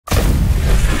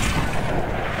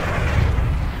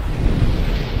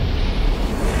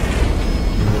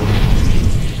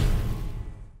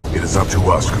up to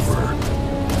us, Cooper.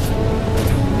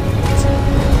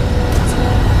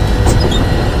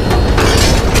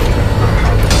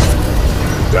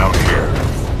 Down here.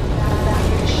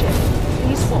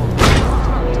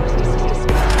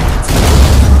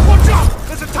 Watch out!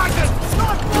 There's a Titan!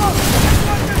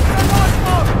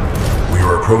 We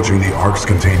are approaching the Ark's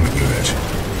containment unit.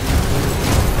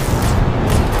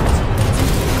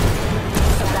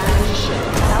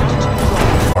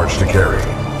 Arch to carry.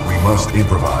 We must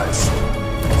improvise.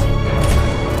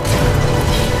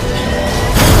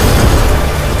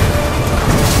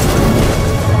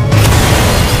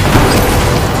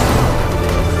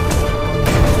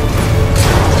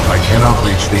 I cannot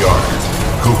reach the Ark.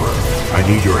 Cooper, I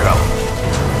need your help.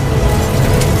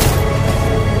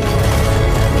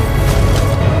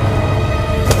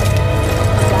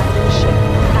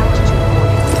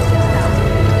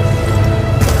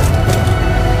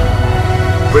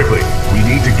 Quickly, we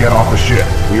need to get off the ship.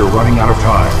 We are running out of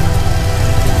time.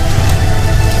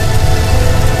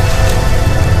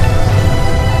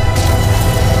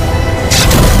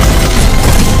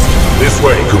 This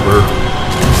way, Cooper.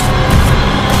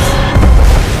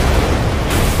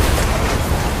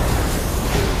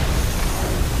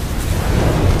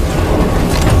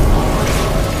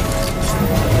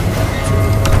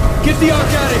 Get the Ark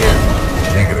out of here!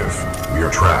 Negative. We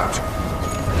are trapped.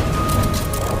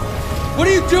 What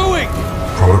are you doing?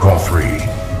 Protocol 3.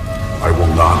 I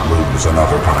will not lose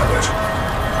another pilot.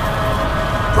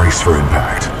 Brace for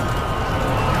impact.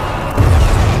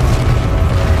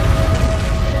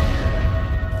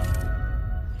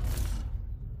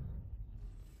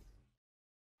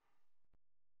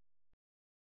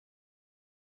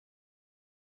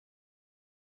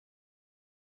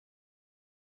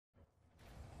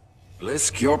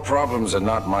 Blisk, your problems are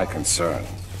not my concern.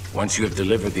 Once you have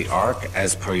delivered the Ark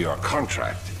as per your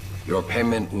contract, your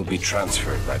payment will be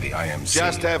transferred by the IMC.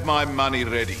 Just have my money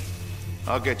ready.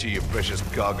 I'll get you your precious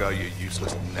cargo, you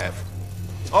useless nav.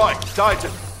 Oi,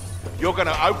 Titan! You're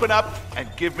gonna open up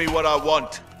and give me what I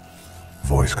want.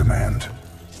 Voice command.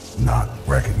 Not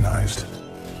recognized.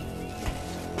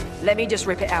 Let me just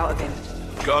rip it out of him.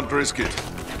 Can't risk it.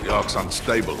 The Ark's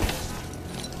unstable.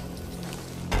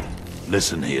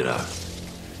 Listen, hero.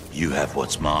 You have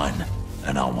what's mine,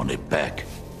 and I want it back.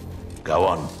 Go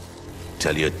on.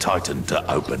 Tell your Titan to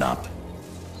open up.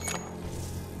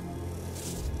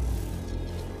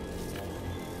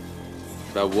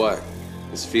 About what?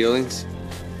 His feelings?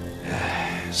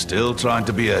 Still trying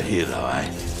to be a hero, eh?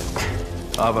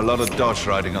 I have a lot of dosh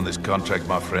riding on this contract,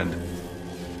 my friend.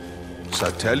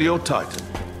 So tell your Titan,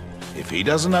 if he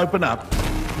doesn't open up,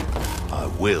 I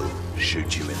will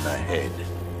shoot you in the head.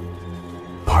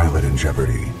 Pilot in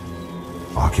jeopardy.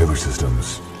 Ocular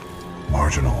systems.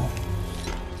 Marginal.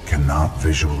 Cannot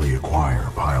visually acquire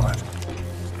pilot.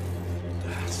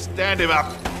 Stand him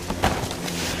up.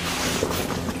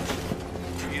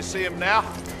 You see him now?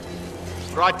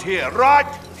 Right here, right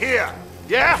here.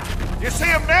 Yeah? You see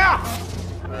him now?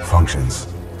 Functions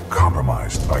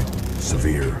compromised by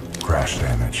severe crash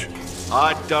damage.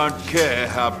 I don't care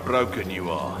how broken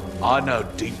you are. I know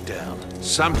deep down,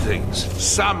 some things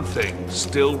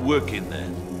still work in there.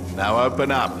 Now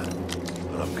open up,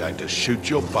 or I'm going to shoot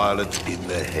your pilot in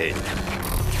the head.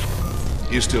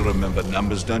 You still remember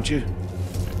numbers, don't you?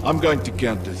 I'm going to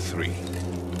count to 3. 1,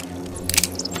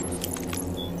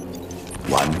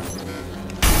 2, 3.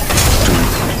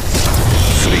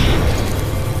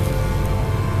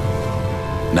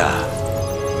 Nah,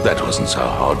 that wasn't so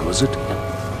hard, was it?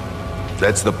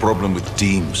 That's the problem with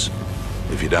teams.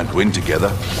 If you don't win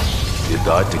together, you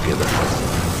die together.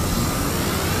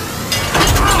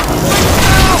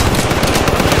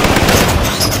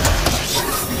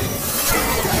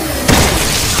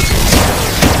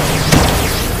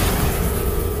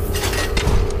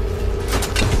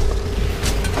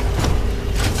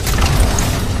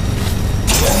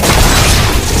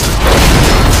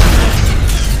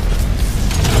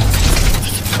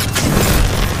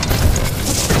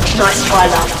 Nice try,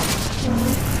 love.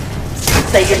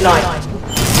 Say goodnight.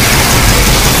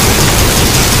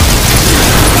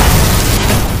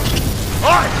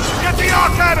 Alright, get the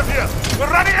Ark out of here!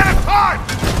 We're running out of time!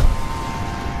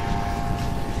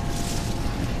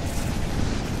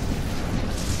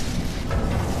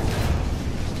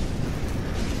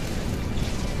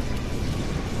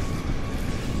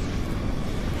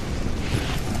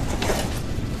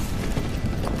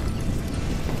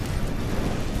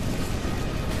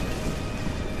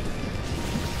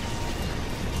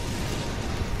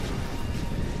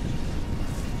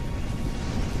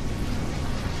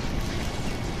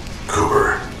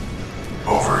 Cooper,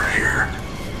 over here.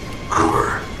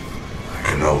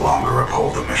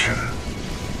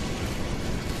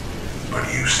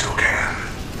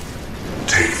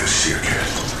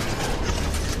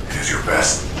 is your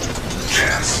best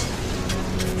chance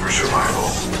for survival.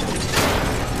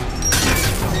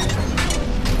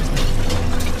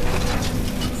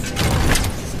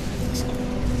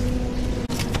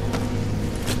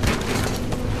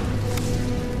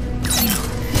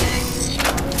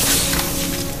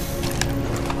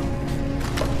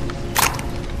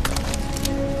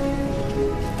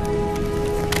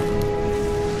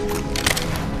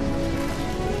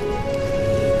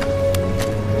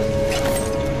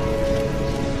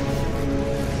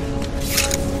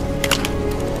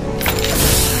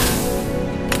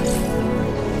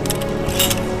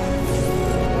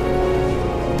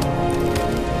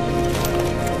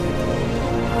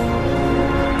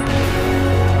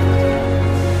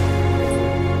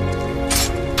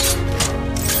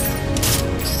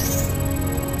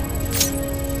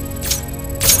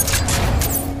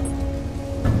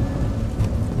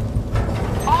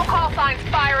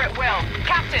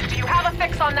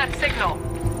 On that signal.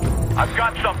 I've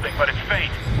got something, but it's faint.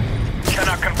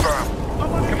 Cannot confirm.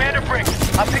 Commander Briggs,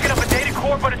 I'm picking up a data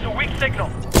core, but it's a weak signal.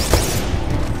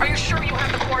 Are you sure you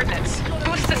have the coordinates?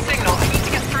 Boost the signal. I need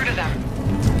to get through to them.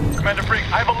 Commander Briggs,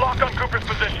 I have a lock on Cooper's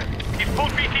position. He's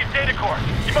pulled BT's data core.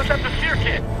 He must have the seer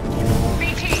kit.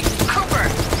 BT, Cooper,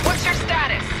 what's your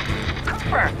status?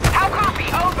 Cooper, how copy?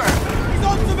 Over. He's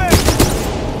on to me!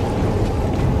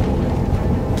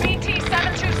 BT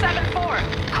 7274.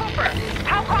 Cooper,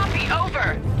 how copy?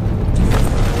 Over.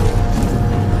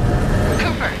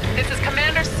 Cooper, this is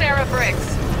Commander Sarah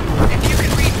Briggs. If you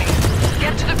can read me,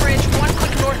 get to the bridge 1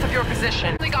 click north of your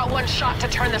position. We got one shot to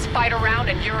turn this fight around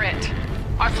and you're it.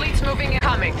 Our fleet's moving and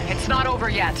coming. It's not over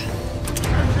yet.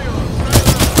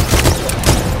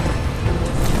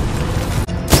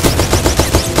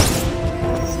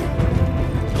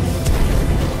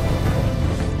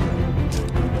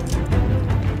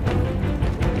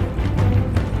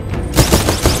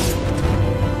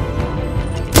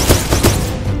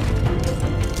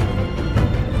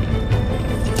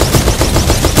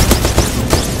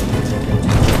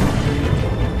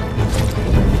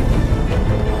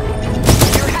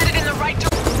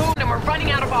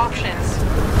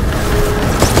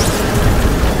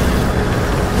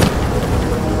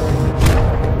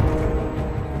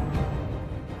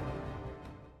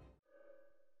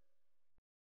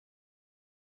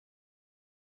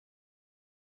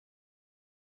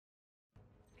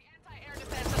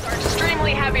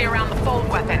 Heavy around the fold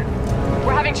weapon.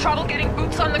 We're having trouble getting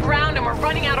boots on the ground and we're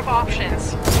running out of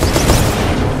options. The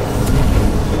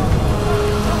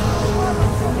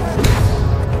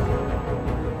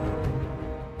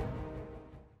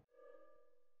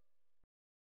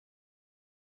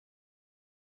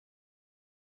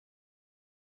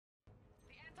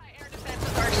anti-air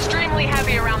defenses are extremely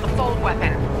heavy around the fold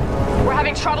weapon. We're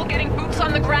having trouble getting boots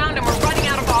on the ground and we're running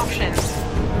out of options.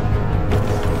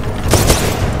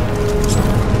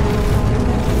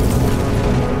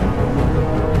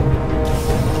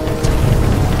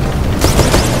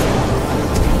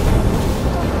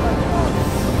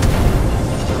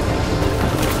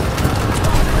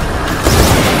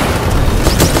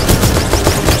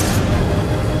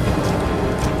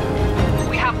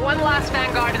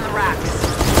 Vanguard in the racks.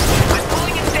 I'm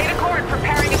pulling its data core and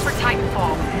preparing it for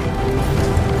Titanfall.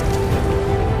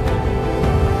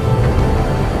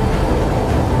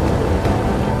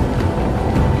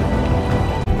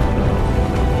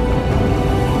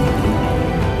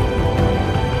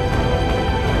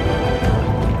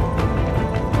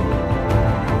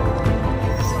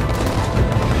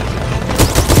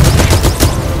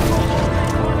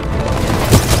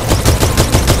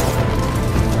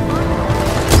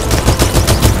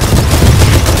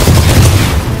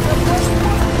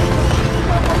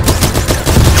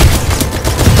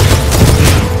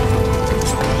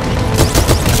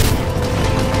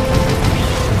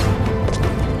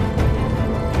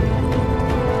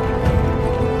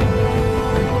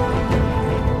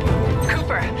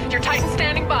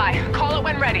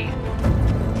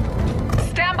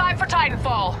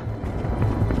 Titanfall.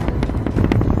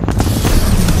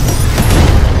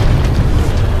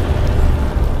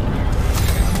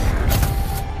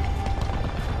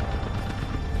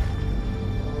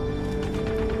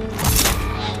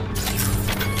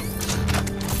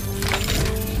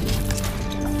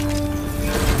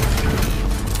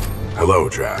 Hello,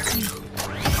 Jack.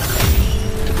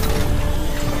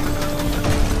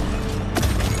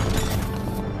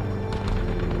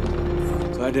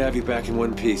 Glad to have you back in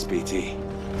one piece, BT.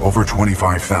 Over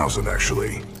 25,000,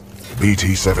 actually.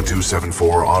 BT-7274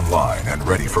 online and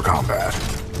ready for combat.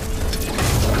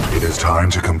 It is time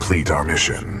to complete our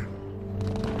mission.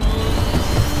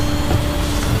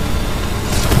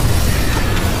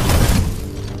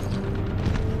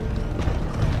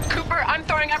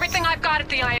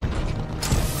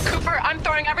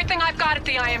 throwing everything I've got at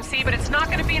the IMC, but it's not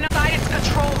gonna be inside its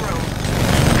control room.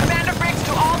 Commander Briggs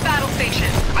to all battle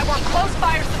stations. I want close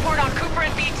fire support on Cooper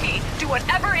and BT. Do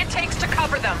whatever it takes to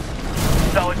cover them.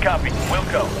 Solid copy. We'll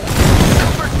go.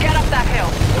 Cooper, get up that hill.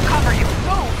 We'll cover you.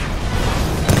 Move!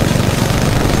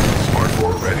 Smart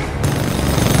 4 ready.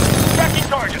 Tracking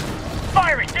target.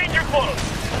 Firing. Danger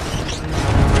close.